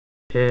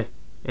I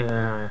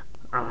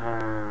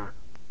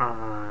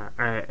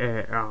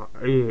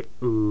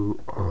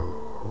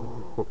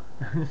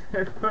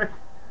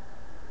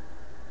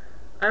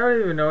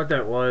don't even know what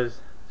that was,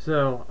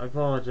 so I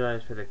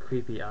apologize for the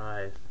creepy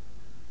eyes.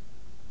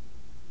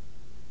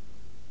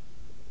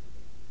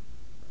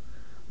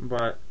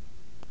 But,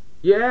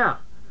 yeah!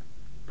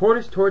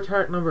 Porter's Torch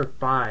Heart number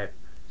 5.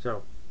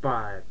 So,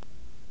 5.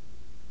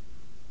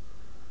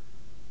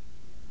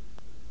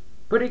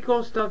 Pretty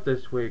cool stuff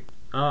this week.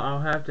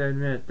 I'll have to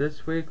admit,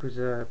 this week was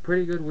a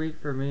pretty good week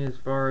for me as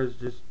far as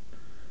just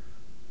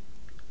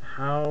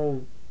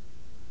how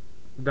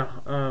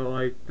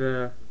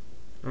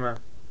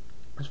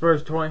as far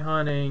as toy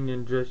hunting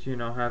and just, you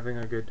know, having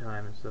a good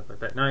time and stuff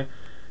like that.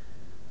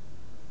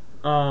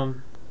 Now,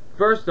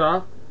 first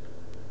off,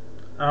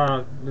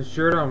 the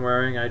shirt I'm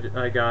wearing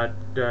I got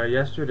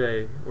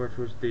yesterday, which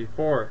was the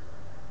 4th,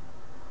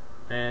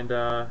 and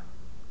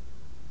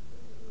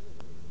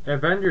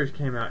Avengers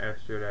came out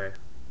yesterday.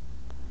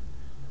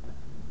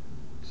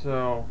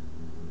 So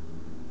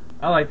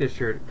I like this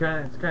shirt.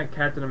 It's kind of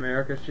Captain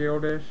America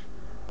shield-ish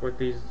with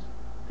these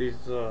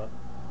right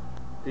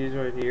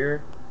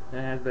here. And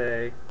it has the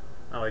A.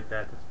 I like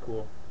that. That's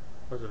cool.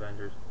 What's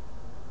Avengers?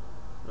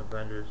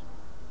 Avengers.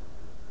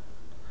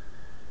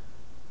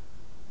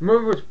 The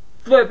movie was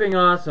flipping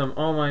awesome.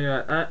 Oh my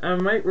god. I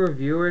might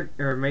review it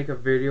or make a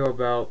video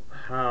about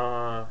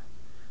how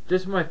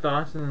just my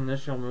thoughts on the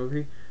initial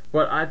movie.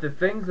 But the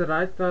things that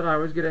I thought I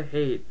was gonna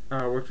hate,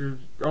 which was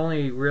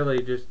only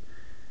really just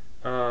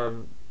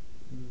the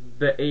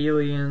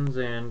aliens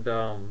and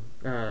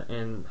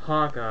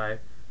Hawkeye.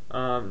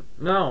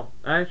 No,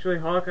 actually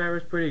Hawkeye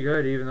was pretty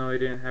good, even though he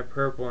didn't have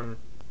purple and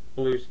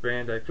blue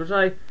spandex, which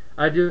I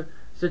do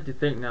sit to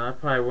think now, that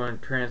probably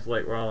wouldn't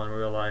translate well in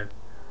real life.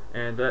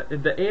 And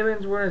the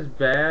aliens weren't as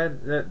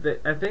bad.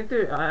 I think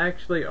they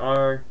actually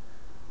are.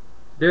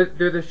 They're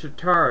the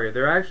Shatari.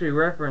 They're actually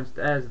referenced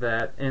as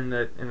that in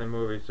the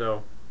movie.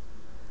 So,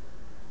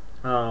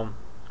 I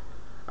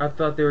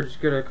thought they were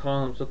just gonna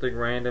call them something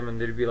random, and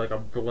there'd be like a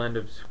blend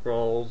of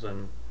Skrulls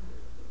and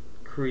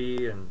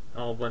Kree and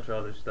a whole bunch of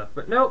other stuff.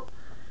 But nope,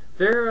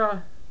 they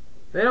don't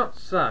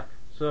suck.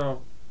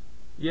 So,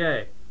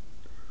 yay.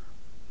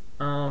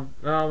 I'll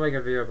make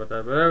a video about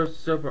that. But that was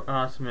super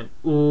awesome. And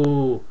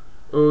ooh,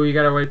 you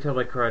gotta wait till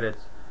the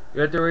credits.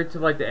 You have to wait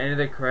till like the end of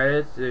the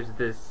credits. There's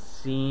this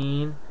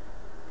scene.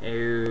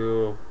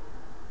 Ew.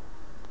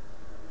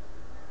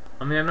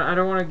 I mean, I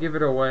don't want to give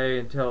it away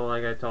until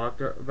like I talk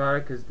about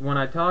it, because when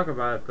I talk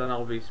about it, then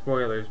I'll be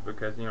spoilers,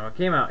 because you know it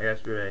came out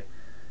yesterday.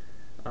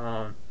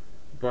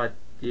 But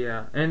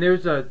yeah, and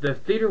the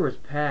theater was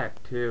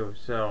packed too.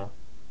 So,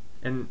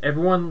 and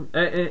everyone,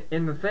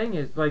 and the thing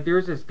is, like, there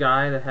was this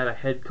guy that had a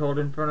head cold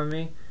in front of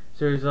me,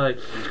 so he's like,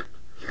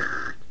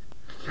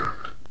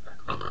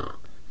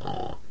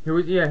 he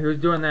was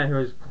doing that. He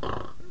was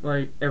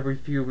like every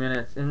few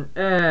minutes, and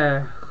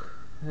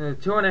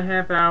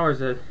 2.5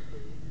 hours.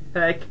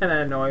 That kind of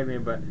annoyed me,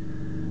 but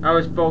I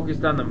was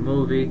focused on the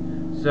movie,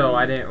 so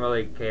I didn't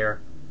really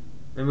care.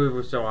 The movie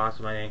was so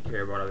awesome, I didn't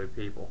care about other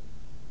people.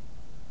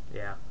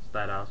 Yeah, it's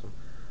that awesome.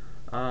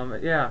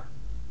 Yeah,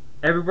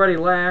 everybody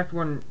laughed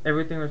when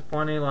everything was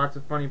funny, lots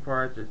of funny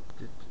parts.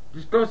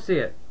 Just go see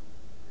it.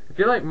 If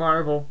you like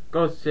Marvel,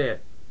 go see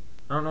it.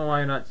 I don't know why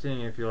you're not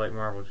seeing it if you like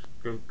Marvel. Just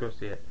go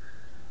see it.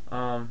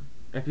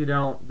 If you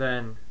don't,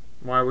 then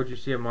why would you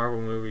see a Marvel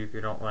movie if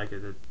you don't like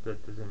it?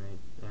 That doesn't make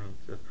any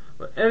sense.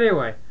 But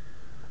anyway,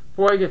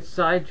 before I get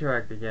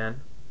sidetracked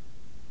again,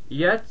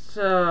 let's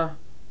get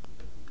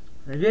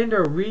into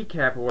a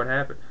recap of what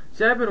happened.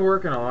 See, I've been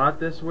working a lot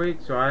this week,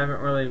 so I haven't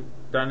really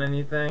done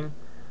anything.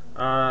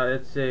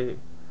 Let's see.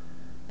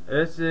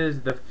 This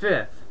is the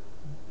 5th,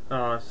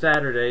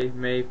 Saturday,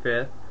 May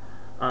 5th.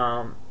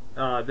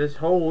 This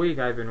whole week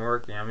I've been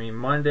working. I mean,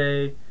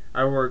 Monday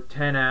I worked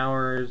 10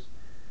 hours.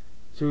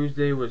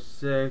 Tuesday was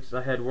 6.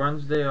 I had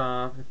Wednesday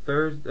off.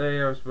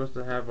 Thursday I was supposed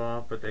to have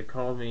off, but they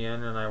called me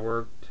in and I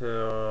worked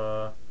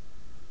till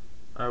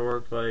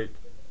like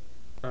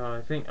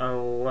I think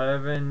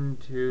 11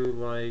 to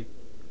like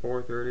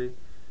 4:30.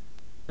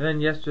 And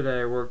then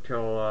yesterday I worked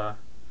till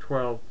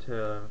 12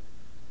 to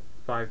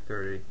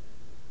 5:30.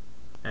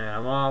 And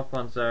I'm off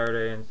on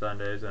Saturday and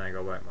Sundays, and I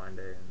go back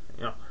Monday, and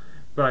you know.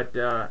 But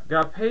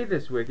got paid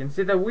this week. And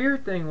see, the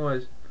weird thing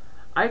was,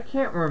 I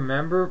can't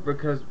remember,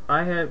 because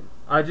I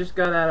just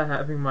got out of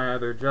having my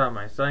other job,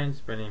 my sign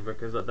spinning,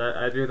 because of that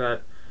I do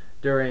that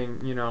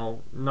during, you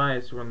know,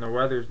 nice, when the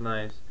weather's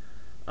nice.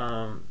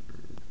 I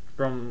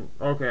do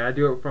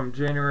it from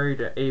January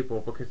to April,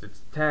 because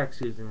it's tax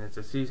season. It's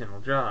a seasonal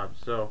job,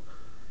 so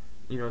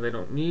you know they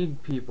don't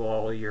need people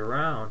all year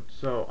round.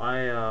 So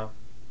I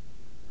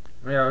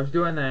was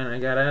doing that, and I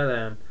got out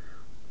of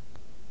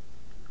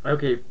that.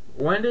 Okay,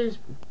 Wendy's.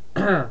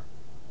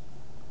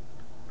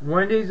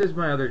 Wendy's is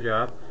my other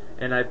job,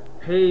 and they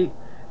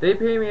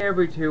pay me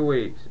every 2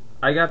 weeks.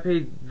 I got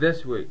paid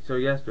this week, so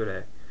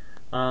yesterday.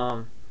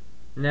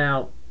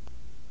 Now,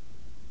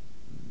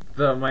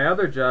 my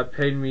other job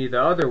paid me the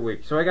other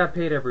week, so I got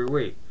paid every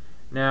week.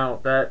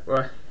 Now, that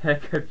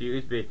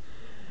confused me.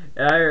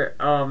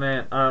 Oh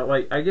man,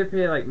 like I get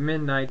paid like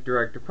midnight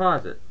direct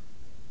deposit.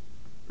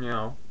 You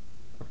know,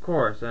 of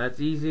course, and it's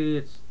easy,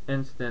 it's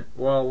instant.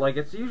 Well, like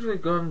it's usually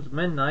comes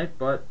midnight,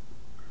 but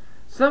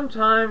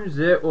sometimes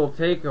it will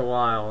take a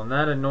while, and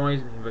that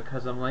annoys me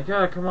because I'm like,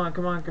 oh, come on,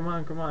 come on, come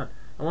on, come on.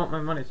 I want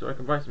my money so I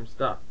can buy some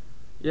stuff.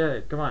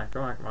 Yeah, come on,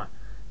 come on, come on.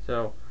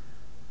 So,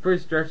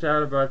 pretty stressed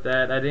out about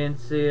that. I didn't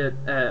see it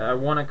at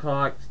 1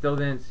 o'clock, still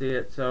didn't see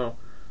it, so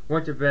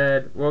went to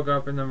bed, woke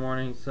up in the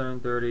morning,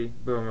 7:30,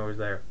 boom, it was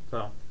there.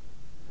 So,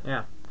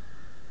 yeah.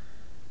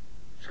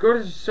 Just go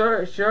to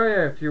show you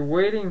if you're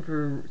waiting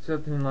for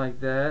something like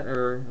that,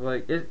 or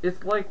like,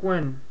 it's like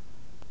when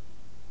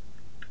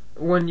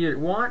you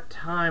want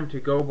time to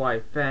go by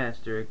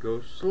faster, it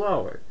goes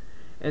slower.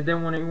 And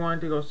then when you want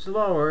it to go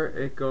slower,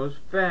 it goes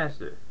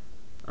faster.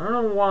 I don't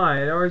know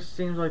why, it always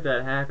seems like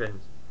that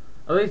happens.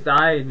 At least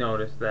I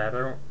noticed that.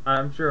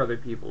 I'm sure other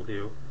people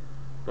do.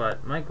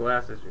 But my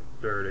glasses are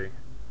dirty.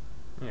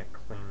 I need to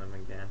clean them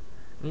again.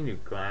 I need new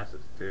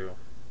glasses too.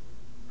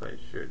 But I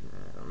should.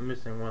 I'm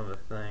missing one of the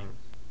things.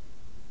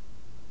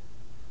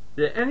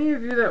 Did any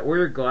of you that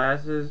wear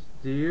glasses,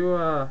 do you,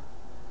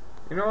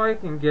 you know I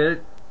can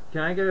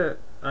I get an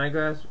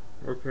eyeglass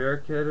repair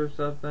kit or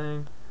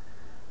something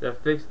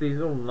that fix these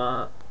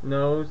little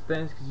nose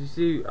things? Because you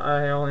see,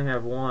 I only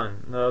have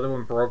one. The other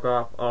one broke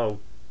off, oh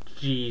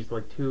jeez,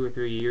 like 2 or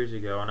 3 years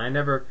ago. And I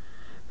never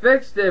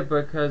fixed it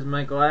because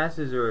my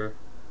glasses are...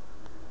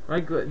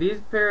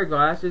 these pair of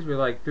glasses were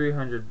like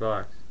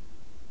 $300.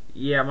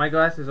 Yeah, my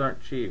glasses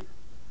aren't cheap.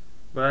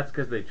 But that's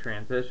because they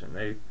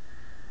transition.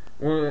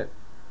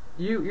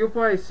 You'll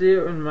probably see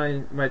it in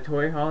my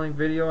toy hauling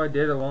video I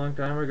did a long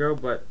time ago,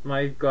 but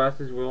my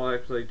glasses will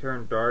actually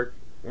turn dark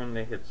when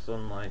they hit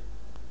sunlight.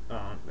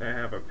 They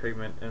have a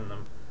pigment in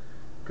them.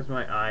 Because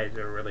my eyes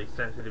are really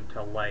sensitive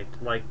to light,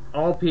 like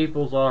all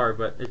people's are,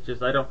 but it's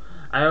just I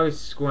always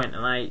squint,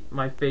 and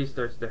my face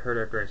starts to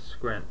hurt after I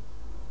squint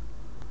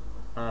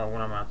when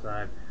I'm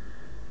outside.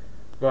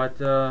 But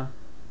yeah,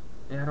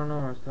 I don't know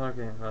what I was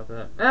talking about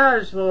that.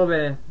 Just a little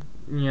bit,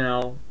 you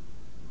know,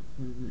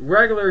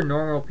 regular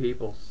normal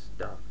people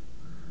stuff,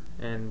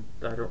 and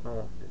I don't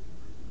know.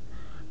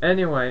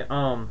 Anyway,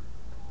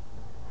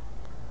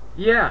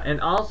 yeah, and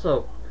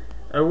also,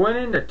 I went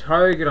into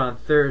Target on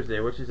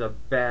Thursday, which is a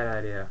bad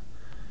idea.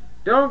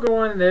 Don't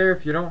go in there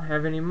if you don't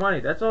have any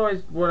money. That's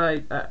always what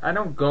I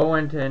don't go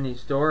into any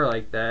store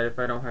like that if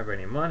I don't have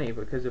any money,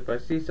 because if I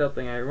see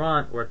something I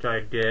want, which I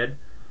did,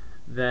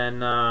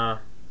 then,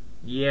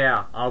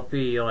 yeah, I'll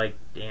be like,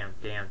 damn,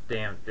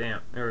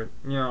 or,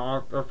 you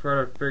know, I'll try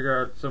to figure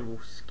out some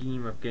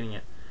scheme of getting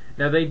it.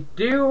 Now, they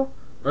do,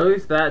 or at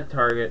least that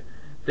Target,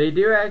 they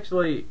do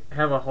actually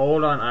have a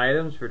hold on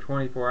items for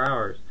 24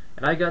 hours.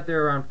 And I got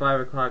there around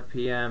 5 o'clock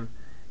p.m.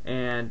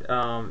 and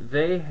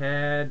they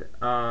had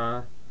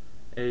I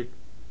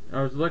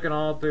was looking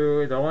all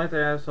through. The only thing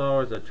I saw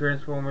was a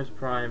Transformers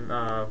Prime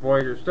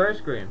Voyager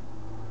Starscream.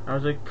 I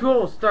was like,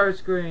 cool,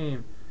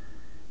 Starscream,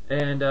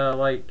 and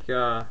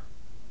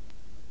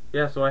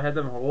yeah, so I had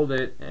them hold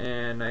it,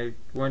 and I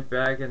went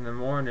back in the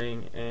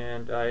morning,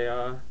 and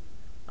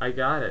I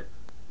got it.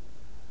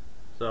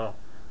 So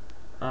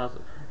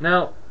awesome.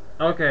 Now,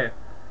 okay.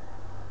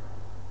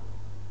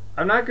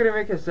 I'm not going to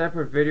make a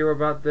separate video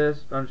about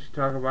this. I'm just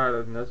talking about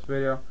it in this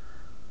video.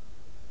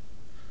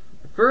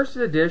 First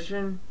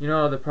edition, you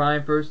know, the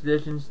Prime First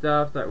Edition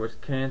stuff that was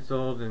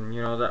canceled, and,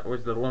 you know, that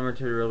was the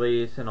limited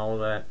release and all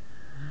that.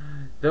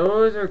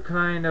 Those are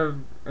kind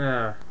of,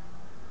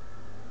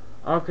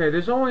 okay,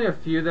 there's only a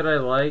few that I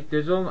like. I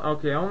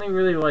only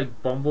really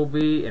like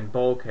Bumblebee and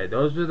Bulkhead.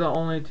 Those are the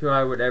only two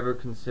I would ever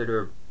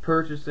consider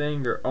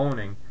purchasing or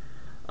owning.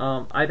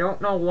 I don't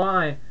know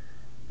why,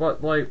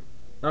 but, like,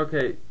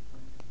 okay,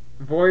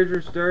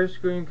 Voyager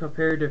Starscream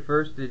compared to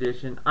First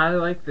Edition, I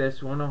like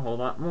this one a whole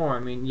lot more. I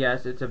mean,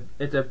 yes, it's a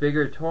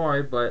bigger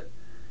toy, but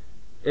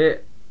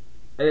it's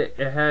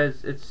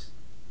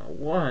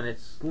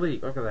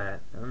sleek. Look at that.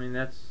 I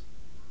mean,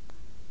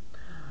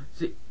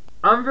 see,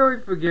 I'm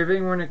very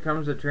forgiving when it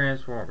comes to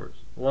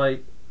Transformers.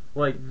 Like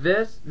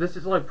this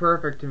is like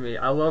perfect to me.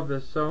 I love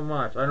this so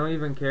much. I don't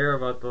even care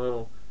about the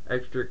little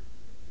extra,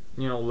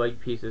 you know, leg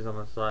pieces on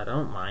the side. I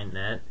don't mind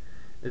that.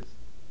 It's,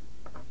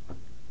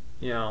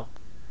 you know.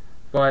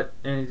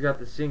 And he's got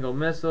the single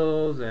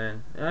missiles,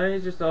 and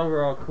he's just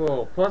overall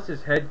cool. Plus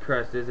his head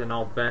crest isn't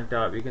all bent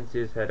up. You can see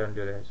his head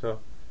under there. So,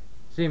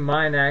 see,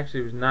 mine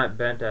actually was not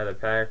bent out of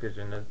the package,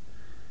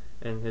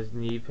 and his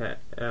knee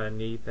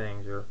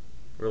things are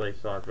really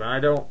soft. But I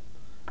don't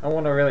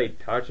want to really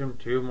touch him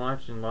too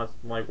much unless,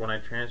 like, when I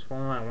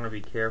transform him, I want to be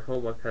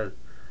careful because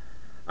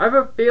I have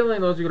a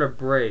feeling those are going to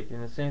break.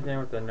 And the same thing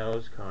with the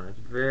nose cone. It's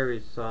very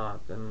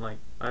soft, and, like,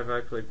 I've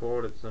actually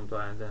pulled it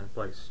sometimes, and it's,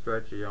 like,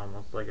 stretchy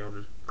almost, like it'll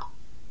just...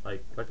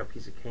 like a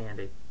piece of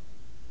candy.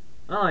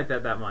 I don't like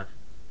that much.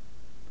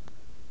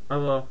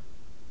 Although,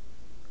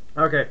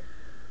 okay,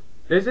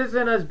 this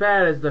isn't as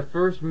bad as the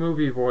first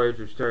movie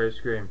Voyager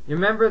Starscream. You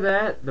remember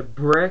that? The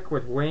brick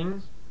with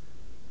wings?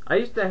 I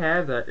used to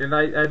have that, and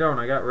I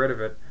got rid of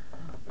it.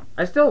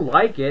 I still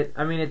like it.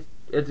 I mean,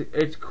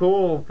 it's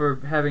cool for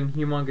having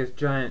humongous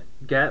giant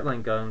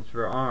Gatling guns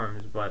for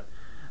arms, but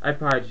I'd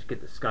probably just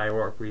get the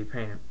Skywarp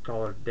repaint and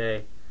call it a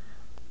day.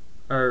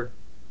 Or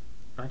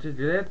actually,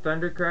 do they have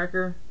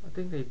Thundercracker? I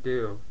think they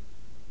do.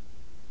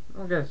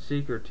 I got a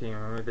secret team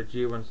with the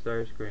G1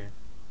 Starscream.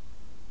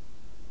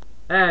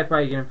 I'd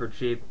probably get him for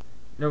cheap.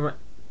 No, but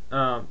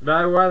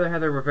I'd rather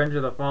have the Revenge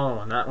of the Fallen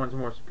one. That one's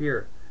more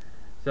superior.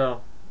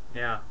 So,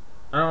 yeah.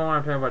 I don't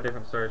want to talk about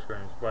different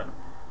Starscreams, but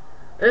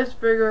this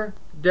figure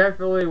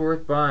definitely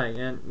worth buying.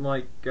 And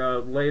like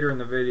later in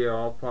the video,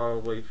 I'll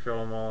probably show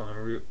them all in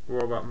the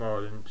robot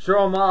mode and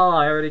show them all.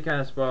 I already kind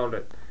of spoiled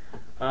it.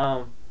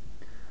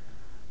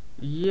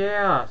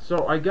 Yeah.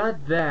 So I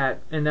got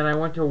that, and then I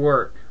went to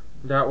work.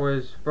 That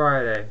was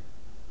Friday,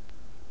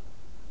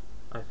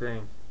 I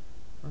think.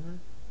 Was it?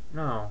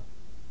 No.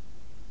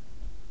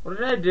 What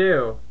did I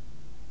do?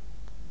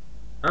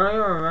 I don't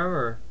even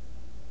remember.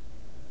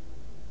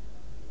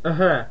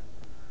 Oh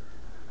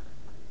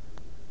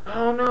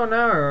no,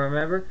 now I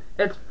remember.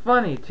 It's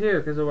funny too,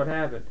 because of what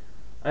happened.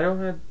 I don't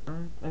have.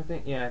 I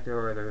think I threw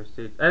away the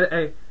receipts.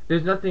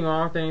 There's nothing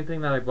wrong with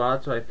anything that I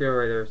bought, so I threw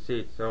away the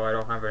receipts, so I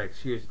don't have an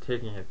excuse of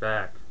taking it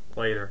back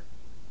later.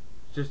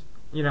 Just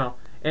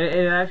and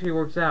it actually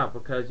works out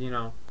because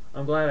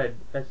I'm glad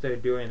I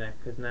started doing that,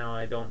 because now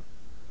I don't.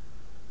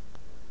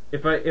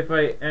 If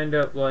I end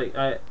up like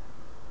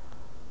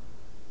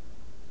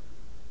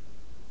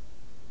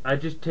I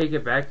just take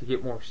it back to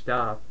get more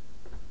stuff.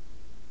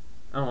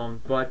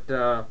 But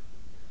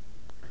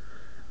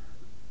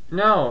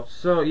no,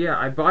 so yeah,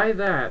 I buy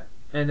that,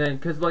 and then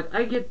cause like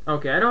I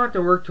don't have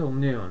to work till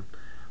noon.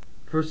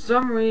 For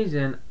some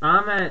reason,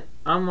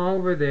 I'm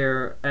over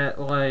there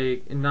at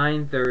like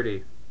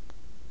 9:30.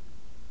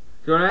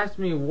 Don't ask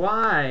me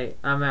why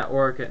I'm at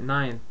work at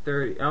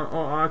 9:30.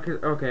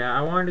 Okay, I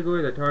wanted to go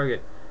to the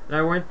Target, and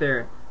I went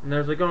there, and I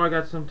was like, oh, I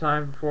got some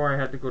time before I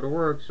had to go to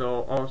work,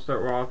 so I'll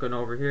start walking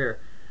over here.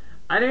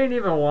 I didn't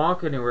even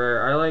walk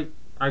anywhere.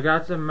 I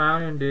got some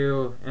Mountain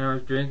Dew, and I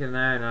was drinking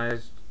that, and I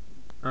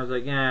was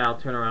like, yeah, I'll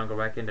turn around and go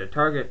back into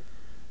Target.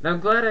 And I'm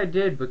glad I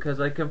did, because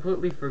I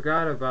completely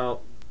forgot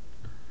about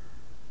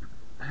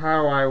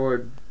how I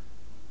would.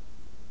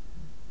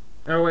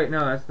 Oh wait,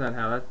 no, that's not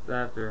how. That's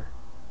after.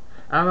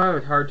 I'm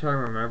having a hard time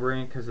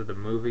remembering because of the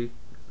movie.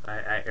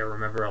 I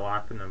remember a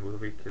lot from the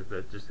movie because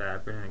that just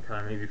happened, and it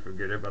kind of made me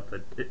forget about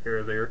the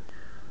earlier.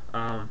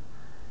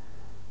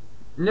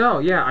 No,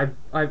 yeah,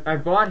 I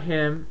bought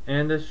him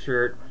and this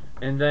shirt,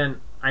 and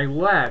then I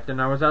left,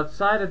 and I was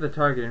outside of the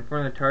Target, in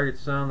front of the Target,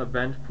 sitting on the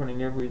bench, putting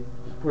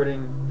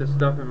the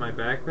stuff in my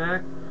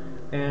backpack,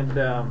 and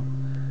I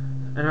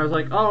was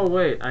like, oh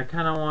wait, I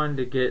kind of wanted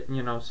to get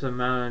some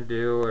Mountain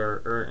Dew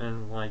or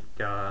like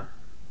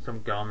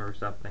some gum or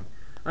something.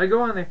 I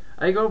go on there,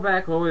 I go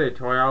back over the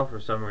toy aisle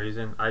for some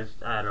reason. I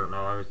don't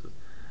know. I was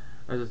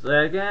just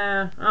like,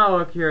 I'll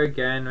look here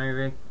again.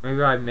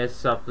 Maybe I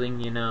missed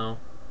something,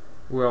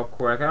 real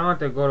quick. I don't have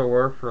to go to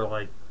work for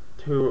like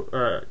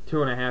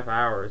 2.5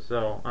 hours,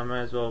 so I might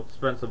as well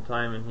spend some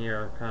time in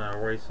here and kind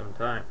of waste some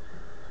time.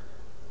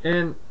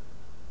 And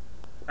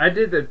I had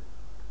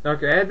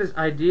this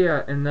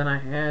idea, and then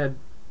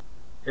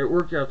it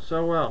worked out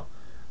so well.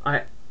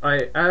 I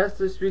asked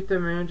to speak to the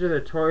manager of the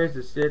toys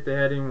to see if they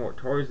had any more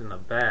toys in the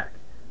back.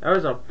 That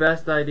was the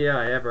best idea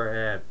I ever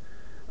had.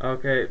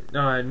 Okay,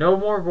 no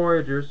more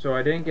Voyagers, so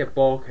I didn't get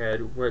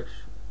Bulkhead, which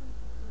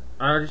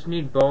I just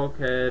need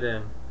Bulkhead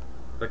and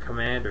the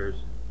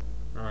Commanders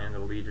and the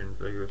Legion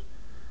figures,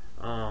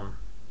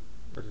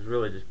 which is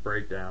really just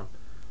Breakdown.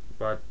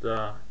 But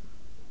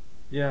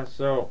yeah,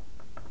 so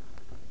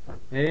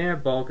they didn't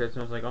have Bulkhead,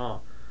 so I was like,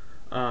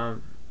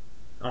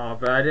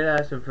 but I did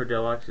ask them for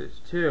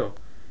Deluxes too.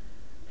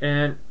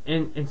 And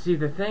see,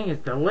 the thing is,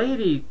 the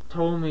lady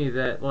told me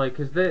that, like,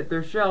 because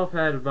their shelf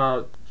had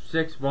about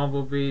 6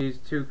 Bumblebees,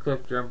 2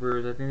 Cliff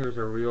Jumpers, I think there was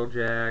a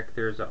Reeljack,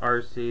 there's a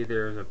RC,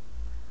 there's a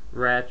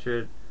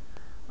Ratchet,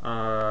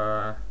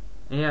 yeah,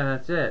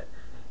 that's it.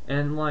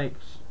 And, like,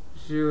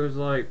 she was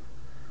like,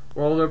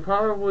 well, they're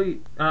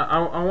probably,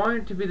 I want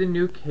it to be the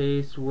new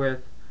case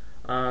with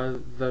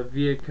the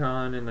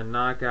Viacon and the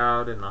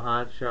Knockout and the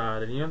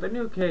Hotshot, and, the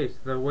new case,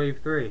 the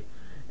Wave 3.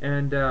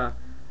 And,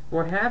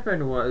 what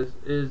happened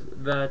is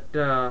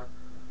that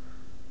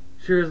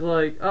she was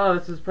like, oh,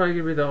 this is probably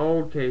gonna be the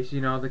old case,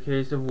 the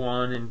case of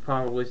 1 and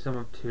probably some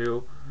of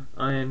 2,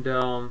 and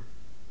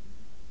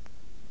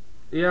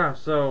yeah,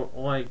 so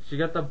like she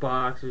got the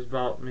box. There's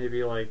about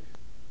maybe like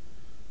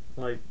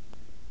I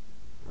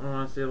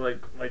want to say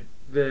like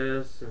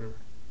this and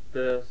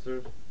this,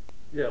 or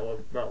yeah,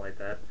 about like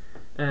that,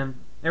 and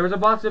there was a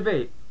box of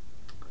 8.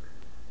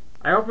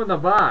 I opened the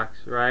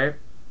box, right?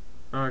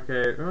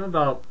 Okay, it was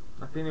about,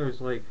 I think it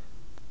was like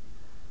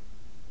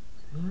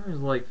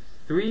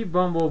 3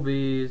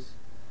 Bumblebees,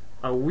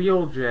 a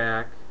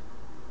Wheeljack.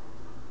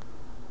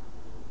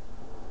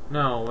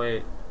 No,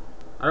 wait,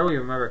 I don't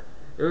even remember.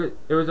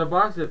 It was a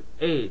box of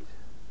 8.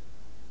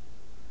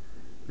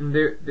 And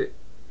it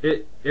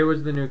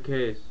was the new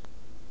case.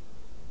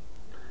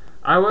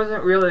 I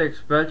wasn't really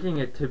expecting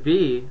it to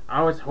be.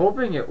 I was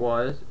hoping it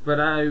was, but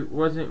I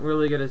wasn't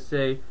really gonna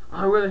say, oh,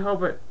 I really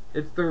hope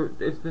it's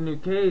the new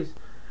case.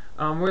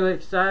 I'm really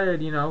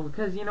excited, you know,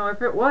 because you know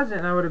if it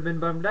wasn't, I would have been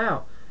bummed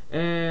out,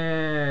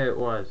 and it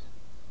was.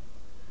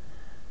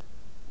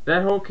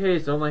 That whole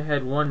case only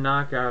had one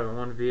knockout and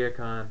one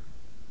Viacon,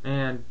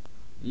 and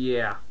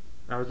yeah,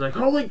 I was like,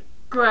 holy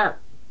crap!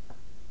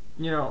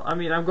 You know, I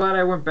mean, I'm glad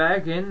I went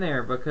back in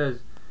there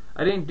because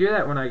I didn't do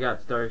that when I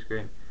got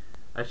Starscream.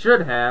 I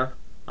should have.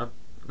 I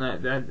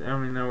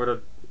mean, that would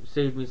have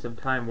saved me some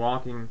time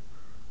walking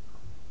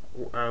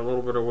a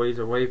little bit of ways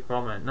away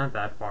from it. Not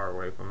that far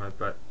away from it,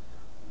 but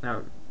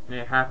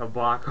maybe half a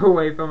block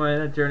away from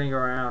it and turning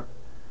around.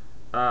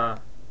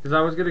 Because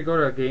I was going to go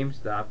to a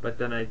GameStop, but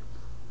then I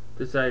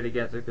decided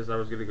against it because I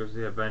was going to go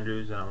see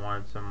Avengers and I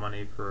wanted some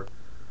money for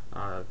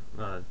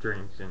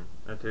drinks and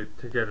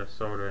to get a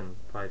soda and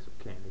buy some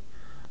candy.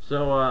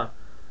 So,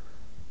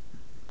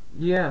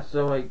 yeah,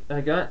 so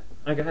I got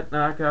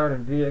Knockout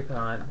and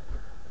Viacon.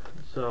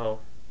 So,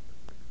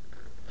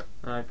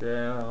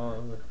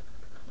 Knockout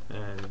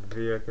and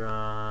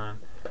Viacon.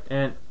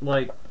 And,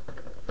 like,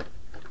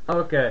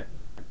 okay.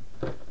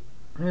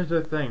 Here's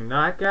the thing.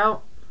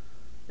 Knockout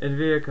and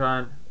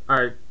Viacon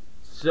are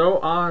so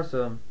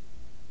awesome.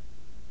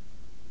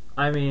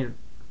 I mean,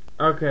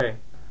 okay.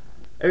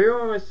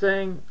 Everyone was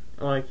saying,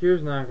 like,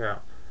 here's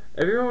Knockout.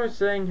 Everyone was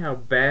saying how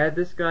bad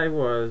this guy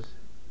was.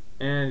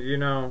 And, you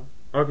know,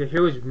 okay, he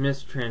was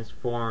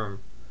mistransformed.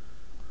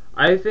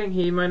 I think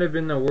he might have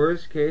been the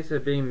worst case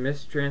of being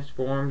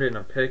mistransformed in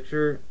a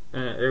picture.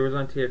 It was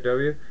on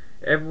TFW.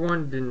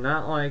 Everyone did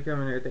not like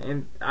him and everything.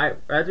 And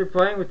after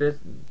playing with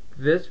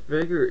this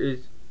figure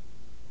is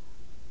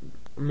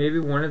maybe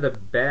one of the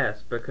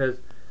best because,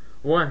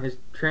 one, his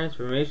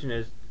transformation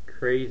is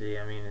crazy.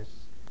 I mean,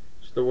 it's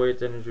just the way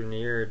it's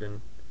engineered. And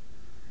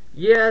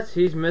yes,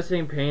 he's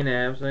missing paint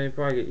apps. I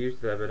probably get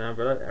used to that by now.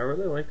 But I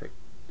really like the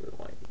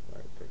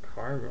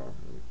cargo,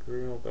 the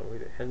grill, the way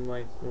the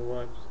headlights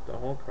look, just the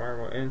whole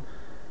cargo. And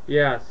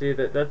yeah, see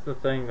that's the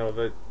thing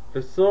though.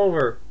 The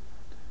silver.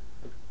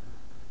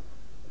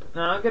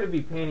 Now I'm gonna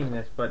be painting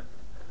this, but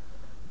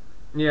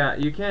yeah,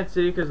 you can't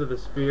see because of the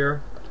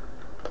spear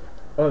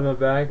on the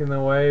back in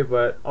the way.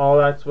 But all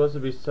that's supposed to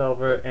be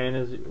silver, and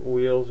his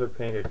wheels are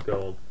painted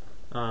gold.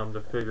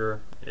 The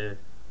figure,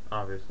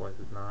 obviously,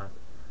 is not.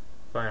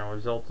 Final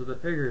results of the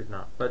figure is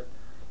not, but.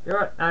 You know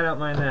what? I don't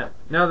mind that.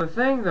 Now the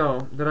thing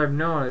though that I've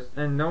noticed,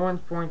 and no one's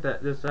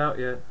pointed this out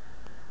yet,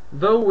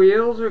 the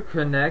wheels are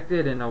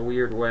connected in a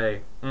weird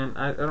way, and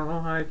I don't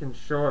know how I can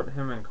show it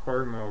him in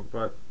card mode,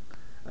 but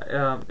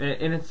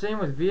and it's same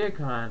with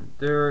Viacon.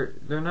 They're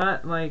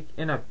not like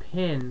in a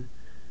pin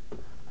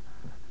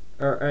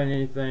or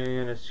anything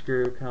in a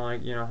screw, kind of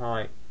like you know how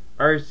like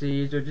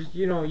RCs or just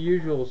you know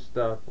usual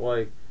stuff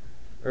like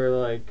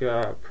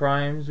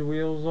Prime's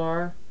wheels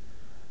are.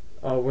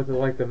 With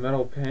like the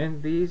metal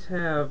pin, these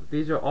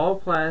are all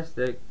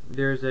plastic.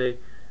 There's a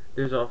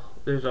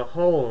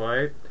hole,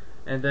 right?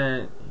 And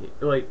then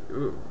like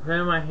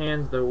in my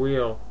hands the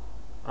wheel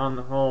on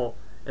the hole.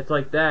 It's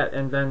like that,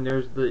 and then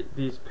there's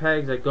these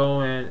pegs that go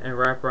in and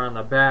wrap around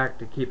the back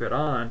to keep it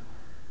on.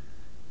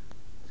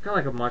 It's kind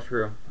of like a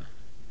mushroom,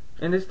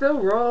 and they still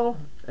roll.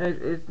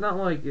 It's not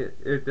like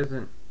it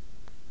doesn't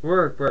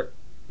work, but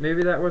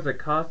maybe that was a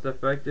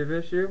cost-effective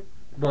issue,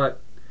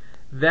 but.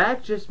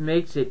 That just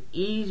makes it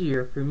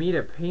easier for me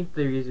to paint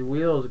these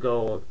wheels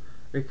gold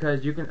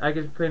because I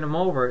can paint them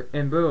over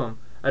and boom,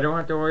 I don't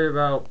have to worry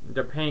about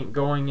the paint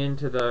going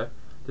into the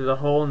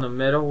hole in the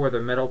middle where the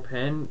metal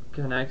pin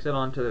connects it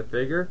onto the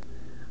figure,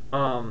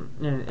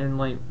 and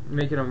like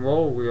making them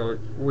roll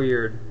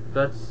weird.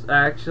 That's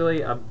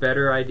actually a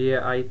better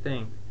idea, I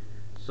think.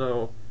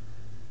 So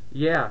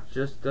yeah,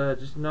 just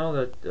know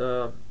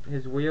that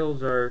his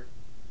wheels are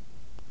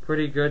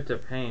pretty good to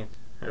paint.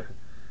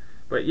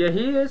 But yeah,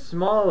 he is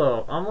small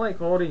though. I'm like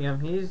holding him.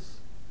 He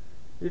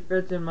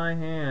fits in my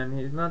hand.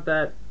 He's not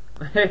that.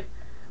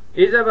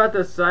 He's about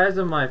the size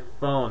of my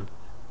phone.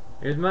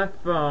 Here's my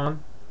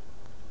phone,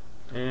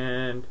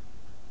 and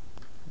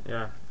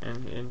yeah,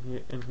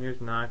 and here's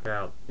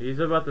Knockout. He's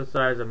about the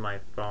size of my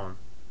phone.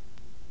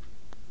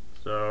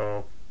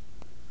 So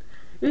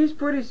he's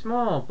pretty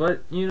small,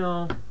 but you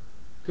know,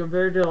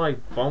 compared to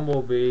like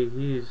Bumblebee,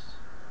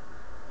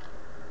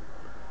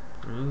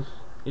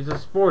 He's a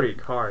sporty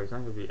car. He's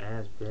not going to be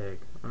as big.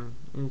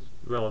 He's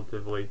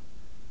relatively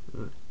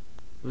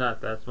not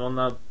that small.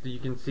 Now, you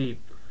can see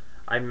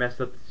I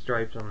messed up the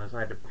stripes on this. I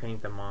had to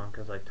paint them on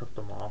because I took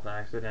them off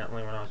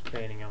accidentally when I was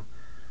painting them.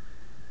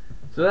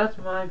 So that's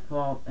my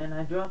fault. And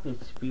I dropped a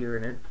spear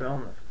and it fell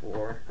on the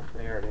floor.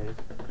 There it is.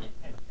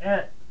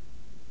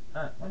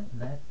 What is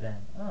that thing?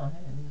 Oh,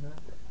 hey,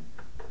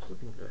 just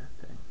looking for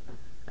that thing.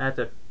 That's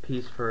a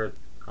piece for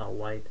a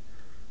light.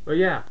 But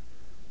yeah.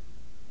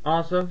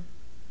 Awesome.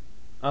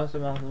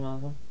 Awesome.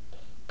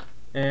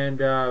 And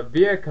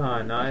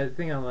Viacon, I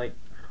think I'm like,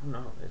 I don't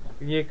know,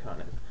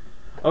 Viacon is.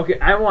 Okay,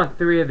 I want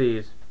 3 of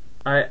these.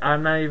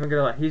 I'm not even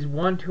gonna lie. He's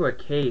 1 to a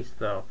case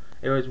though,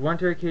 It was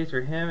winter case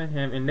for him,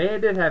 and they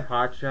did have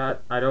Hotshot.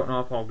 I don't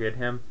know if I'll get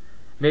him.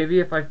 Maybe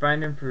if I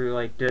find him for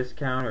like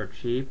discount or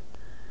cheap.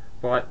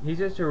 But he's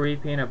just a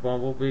repainted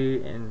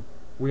Bumblebee, and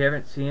we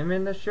haven't seen him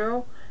in the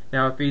show.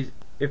 Now,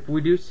 if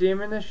we do see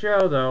him in the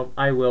show, though,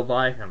 I will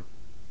buy him.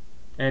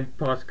 And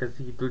plus, because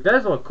he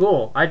does look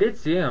cool. I did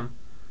see him.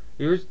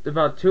 He was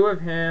about 2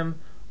 of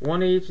him,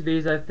 1 of each of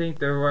these. I think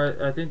there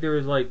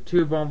was like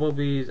 2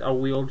 Bumblebees, a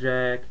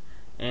Wheeljack,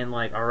 and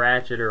like a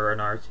Ratchet or an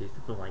RC,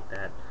 something like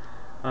that.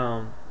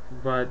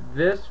 But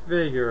this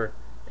figure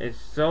is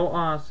so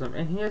awesome,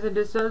 and he has a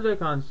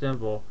Decepticon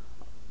symbol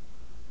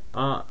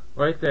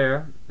right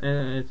there,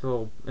 and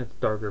it's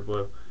darker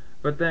blue.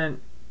 But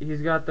then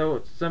he's got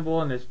the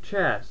symbol in his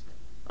chest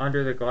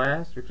under the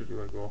glass, which is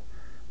really cool.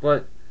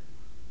 But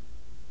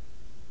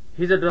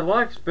he's a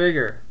deluxe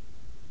figure.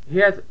 He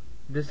has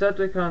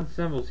Decepticon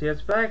symbols. He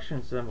has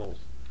faction symbols.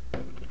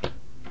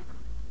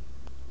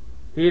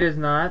 He does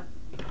not.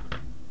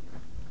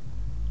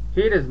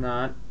 He does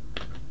not.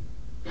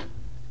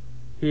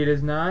 He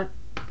does not.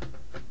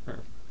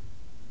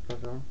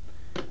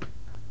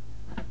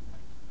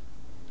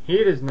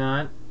 He does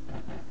not.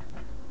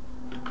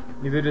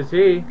 Neither does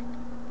he.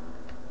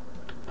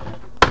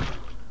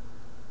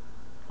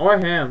 Or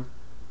him.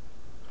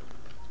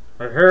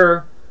 Or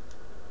her.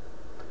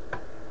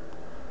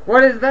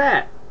 What is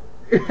that?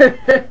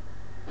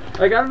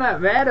 Like, I'm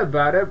not mad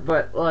about it,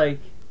 but like,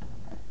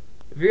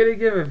 if you're gonna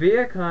give a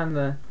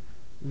Viacon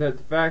the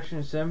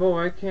faction symbol,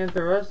 why can't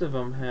the rest of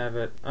them have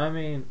it? I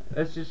mean,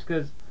 that's just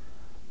because,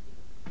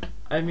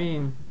 I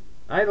mean,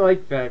 I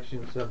like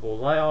faction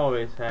symbols. I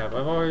always have.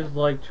 I've always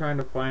liked trying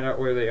to find out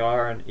where they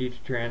are in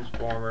each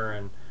Transformer,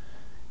 and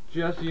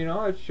just, you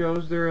know, it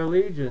shows their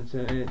allegiance,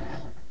 and it's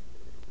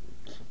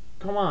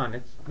come on,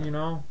 it's, you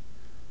know.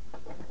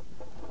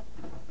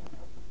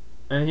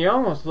 And he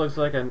almost looks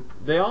like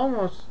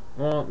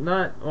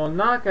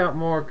Knockout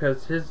more,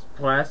 because his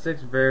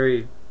plastic's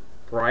very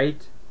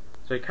bright,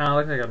 so he kind of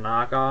looks like a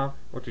knockoff,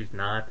 which he's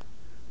not.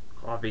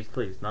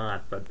 Obviously he's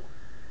not, but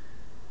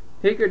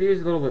he could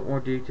use a little bit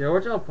more detail,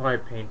 which I'll probably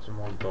paint some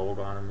more gold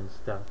on him and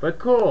stuff. But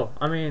cool.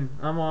 I mean,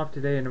 I'm off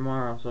today and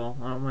tomorrow, so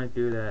I might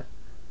do that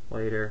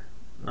later.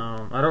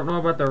 I don't know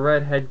about the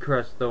red head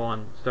crust though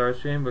on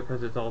Starscream,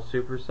 because it's all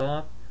super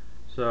soft.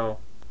 So,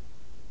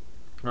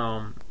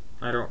 I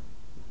don't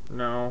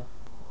know.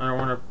 I don't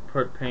want to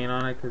put paint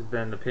on it, because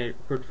then the paint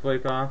could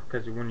flake off,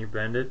 because when you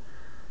bend it.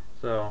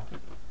 So,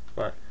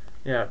 but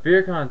yeah,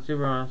 Viacon's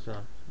super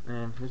awesome,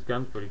 and his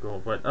gun's pretty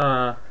cool. But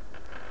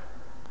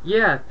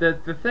yeah,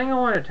 the thing I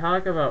want to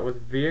talk about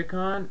with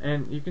Viacon,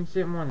 and you can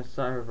see them on the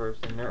side reverse,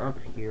 and they're up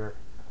here.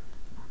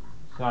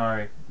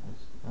 Sorry,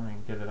 let me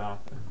get it off.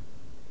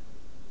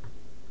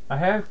 I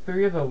have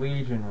 3 of the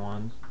Legion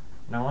ones,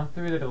 and I want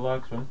 3 of the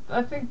deluxe ones.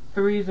 I think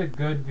 3 is a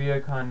good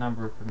Viacon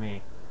number for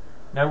me.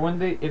 Now,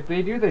 if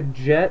they do the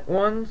Jet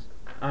ones,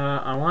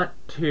 I want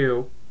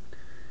 2.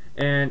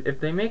 And if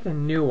they make a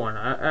new one,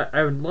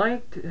 I would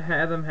like to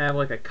have them have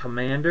like a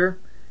Commander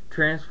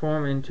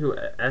transform into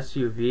a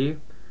SUV,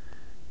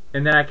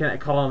 and then I can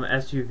call him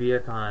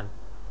SUV-icon.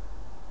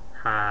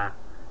 Ha,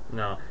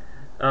 no.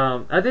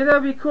 I think that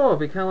would be cool. It'd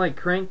be kind of like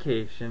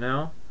Crankcase, you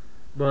know.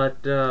 But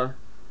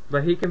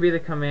he can be the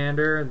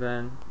Commander.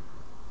 Then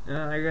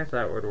I guess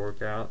that would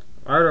work out.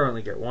 I'd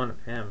only get 1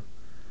 of him,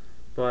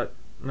 but.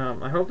 No,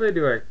 I hope they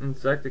do an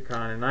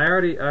Insecticon, and I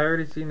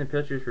already seen the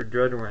pictures for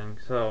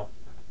Dreadwing, so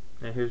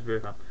yeah, here's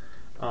Viacon.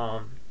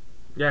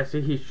 Yeah,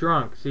 see, he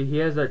shrunk. See, he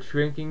has that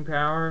shrinking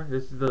power.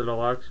 This is the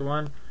deluxe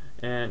one,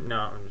 and no,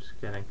 I'm just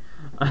kidding.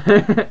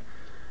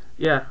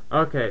 Yeah,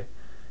 okay.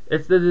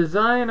 It's the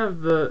design of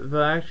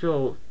the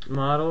actual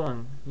model,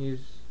 and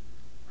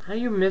how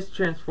you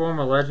mistransform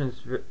a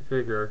Legends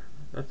figure?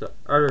 That's an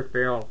utter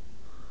fail.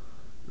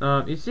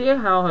 You see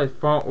how his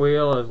front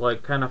wheel is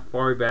like kind of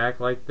far back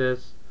like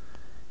this?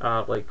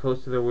 Like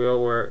close to the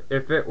wheel, where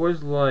if it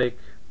was like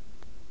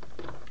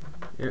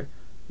here,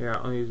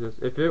 I'll use this.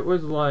 If it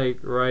was like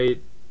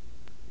right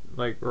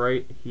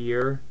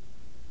here,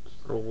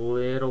 just a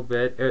little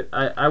bit,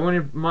 I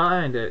wouldn't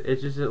mind it.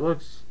 It's just it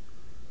looks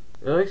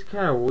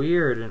kind of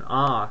weird and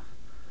off.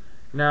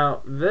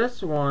 Now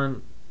this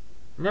one,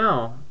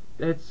 no,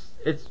 it's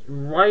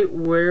right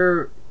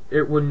where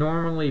it would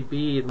normally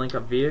be in like a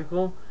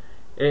vehicle.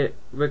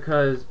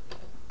 Because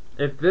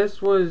if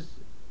this was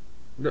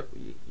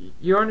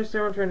you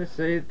understand what I'm trying to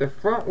say? The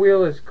front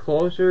wheel is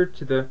closer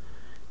to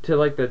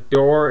like the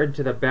door and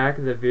to the back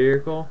of the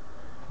vehicle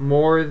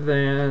more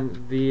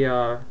than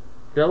the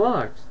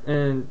deluxe,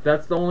 and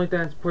that's the only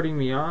thing that's putting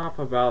me off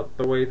about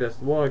the way this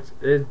looks,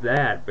 is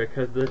that,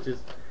 because this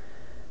just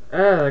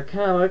it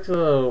kind of looks a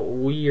little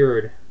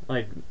weird,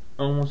 like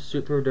almost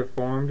super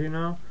deformed, you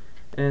know,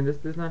 and this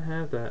does not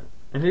have that.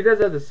 And he does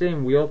have the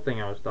same wheel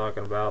thing I was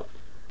talking about,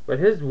 but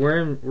his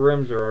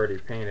rims are already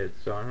painted,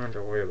 so I don't have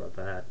to worry about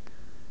that.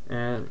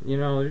 And, you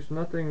know, there's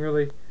nothing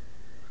really.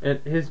 And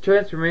his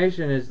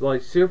transformation is,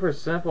 like, super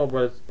simple,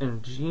 but it's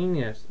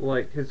ingenious.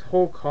 Like, his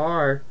whole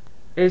car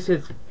is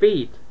his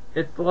feet.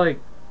 It's like,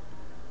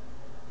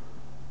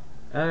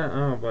 I don't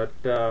know, but,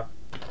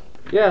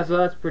 yeah, so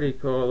that's pretty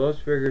cool. Those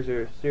figures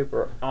are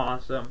super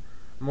awesome.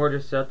 More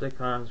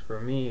Decepticons for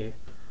me.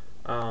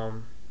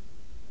 Um,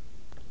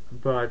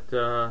 but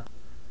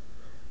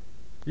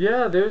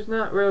yeah, there's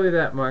not really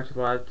that much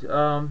left.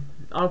 I'll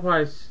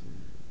probably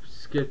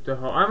skip the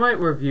whole. I might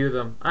review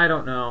them. I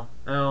don't know.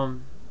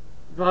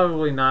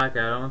 Probably Knockout.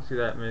 I don't see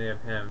that many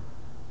of him.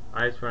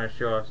 I just want to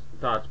show us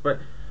thoughts. But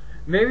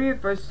maybe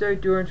if I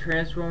start doing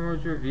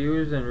Transformers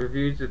reviews and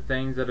reviews of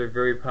things that are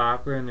very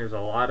popular, and there's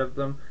a lot of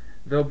them,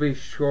 they'll be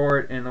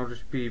short and they'll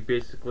just be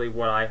basically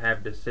what I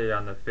have to say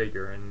on the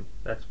figure, and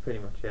that's pretty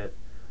much it.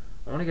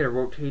 I want to get a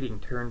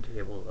rotating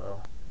turntable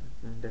though.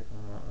 I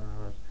definitely want one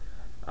of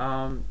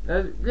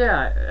those.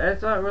 Yeah,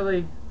 that's not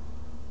really.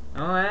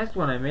 Oh, that's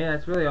one I made.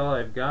 That's really all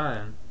I've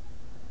gotten.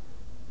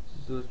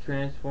 Those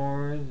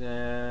Transformers,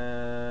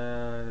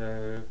 and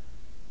that's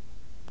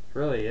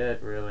really it,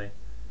 really.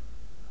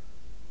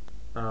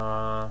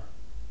 No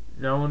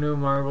new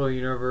Marvel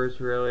Universe,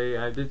 really.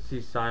 I did see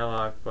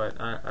Psylocke,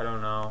 but I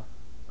don't know.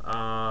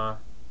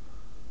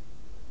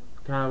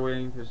 Kind of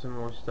waiting for some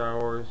more Star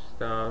Wars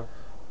stuff.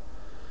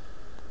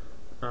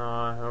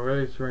 I'm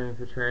really just waiting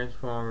for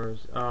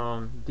Transformers.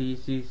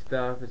 DC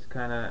stuff is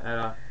kind of at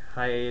a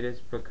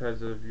hiatus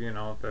because of, you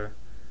know, the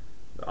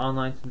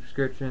online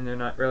subscription. They're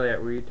not really at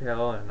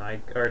retail, and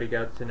I already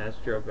got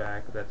Sinestro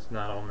back. That's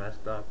not all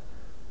messed up.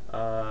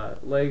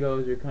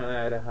 Legos are kind of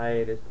at a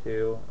hiatus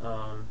too.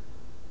 I'll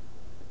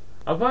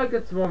probably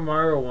get some more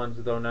Mario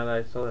ones though now that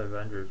I saw the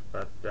Avengers,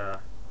 but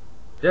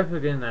definitely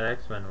getting that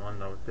X-Men one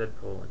though with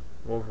Deadpool and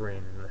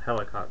Wolverine and the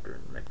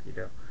helicopter and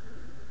Magneto.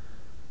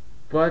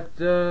 But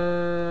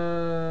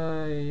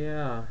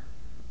yeah.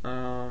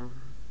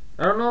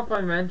 I don't know if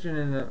I mentioned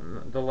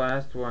in the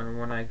last one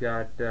when I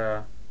got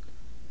the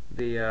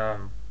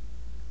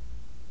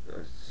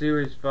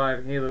Series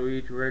 5 Halo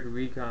Reach Red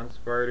Recon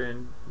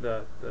Spartan,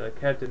 the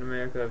Captain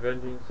America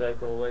Avenging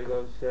Cycle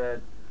Lego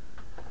set,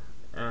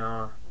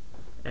 and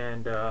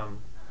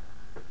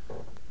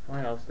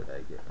what else did I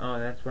get? Oh,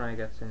 that's when I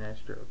got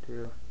Sinestro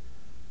too.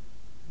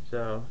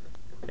 So,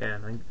 yeah,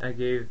 and I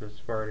gave the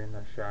Spartan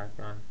a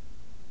shotgun.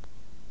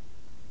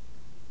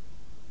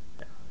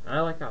 Yeah, I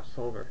like how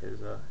silver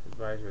his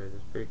visor is.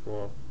 It's pretty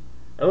cool.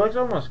 It looks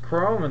almost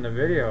chrome in the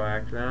video,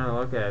 actually. Now I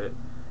look at it.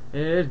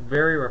 It is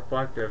very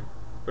reflective,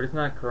 but it's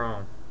not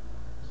chrome.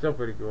 It's still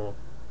pretty cool.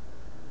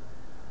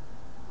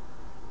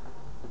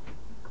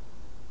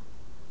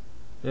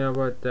 Yeah,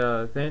 but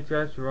thanks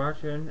guys for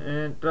watching,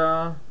 and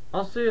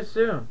I'll see you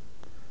soon.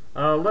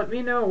 Let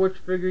me know which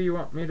figure you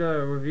want me to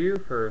review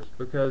first,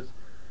 because,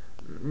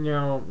 you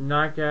know,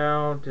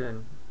 Knockout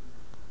and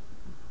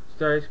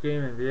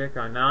Starscream and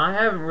Viacon. Now, I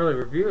haven't really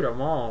reviewed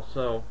them all,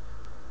 so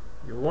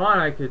if you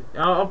want,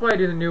 I'll probably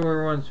do the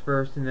newer ones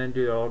first, and then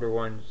do the older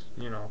ones,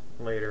 you know,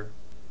 later.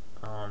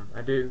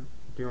 I do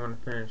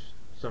want to finish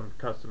some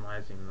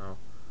customizing though.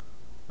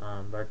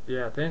 But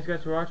yeah, thanks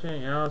guys for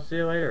watching, and I'll see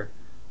you later.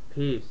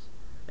 Peace.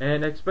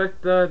 And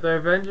expect the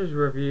Avengers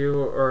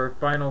review or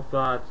final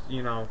thoughts,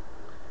 you know,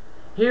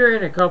 here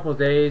in a couple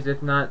days,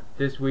 if not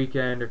this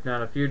weekend, if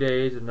not a few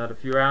days, if not a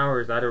few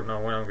hours. I don't know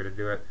when I'm gonna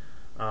do it.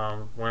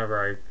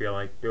 Whenever I feel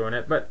like doing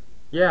it. But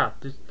yeah,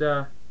 just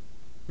know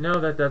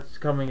that that's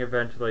coming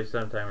eventually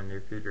sometime in the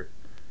near future.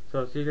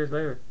 So see you guys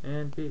later,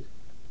 and peace.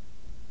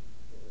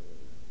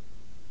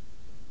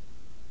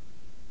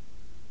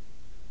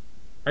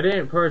 I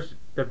didn't push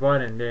the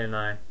button, didn't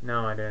I?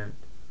 No, I didn't.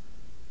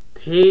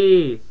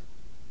 Peace.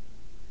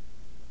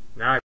 Now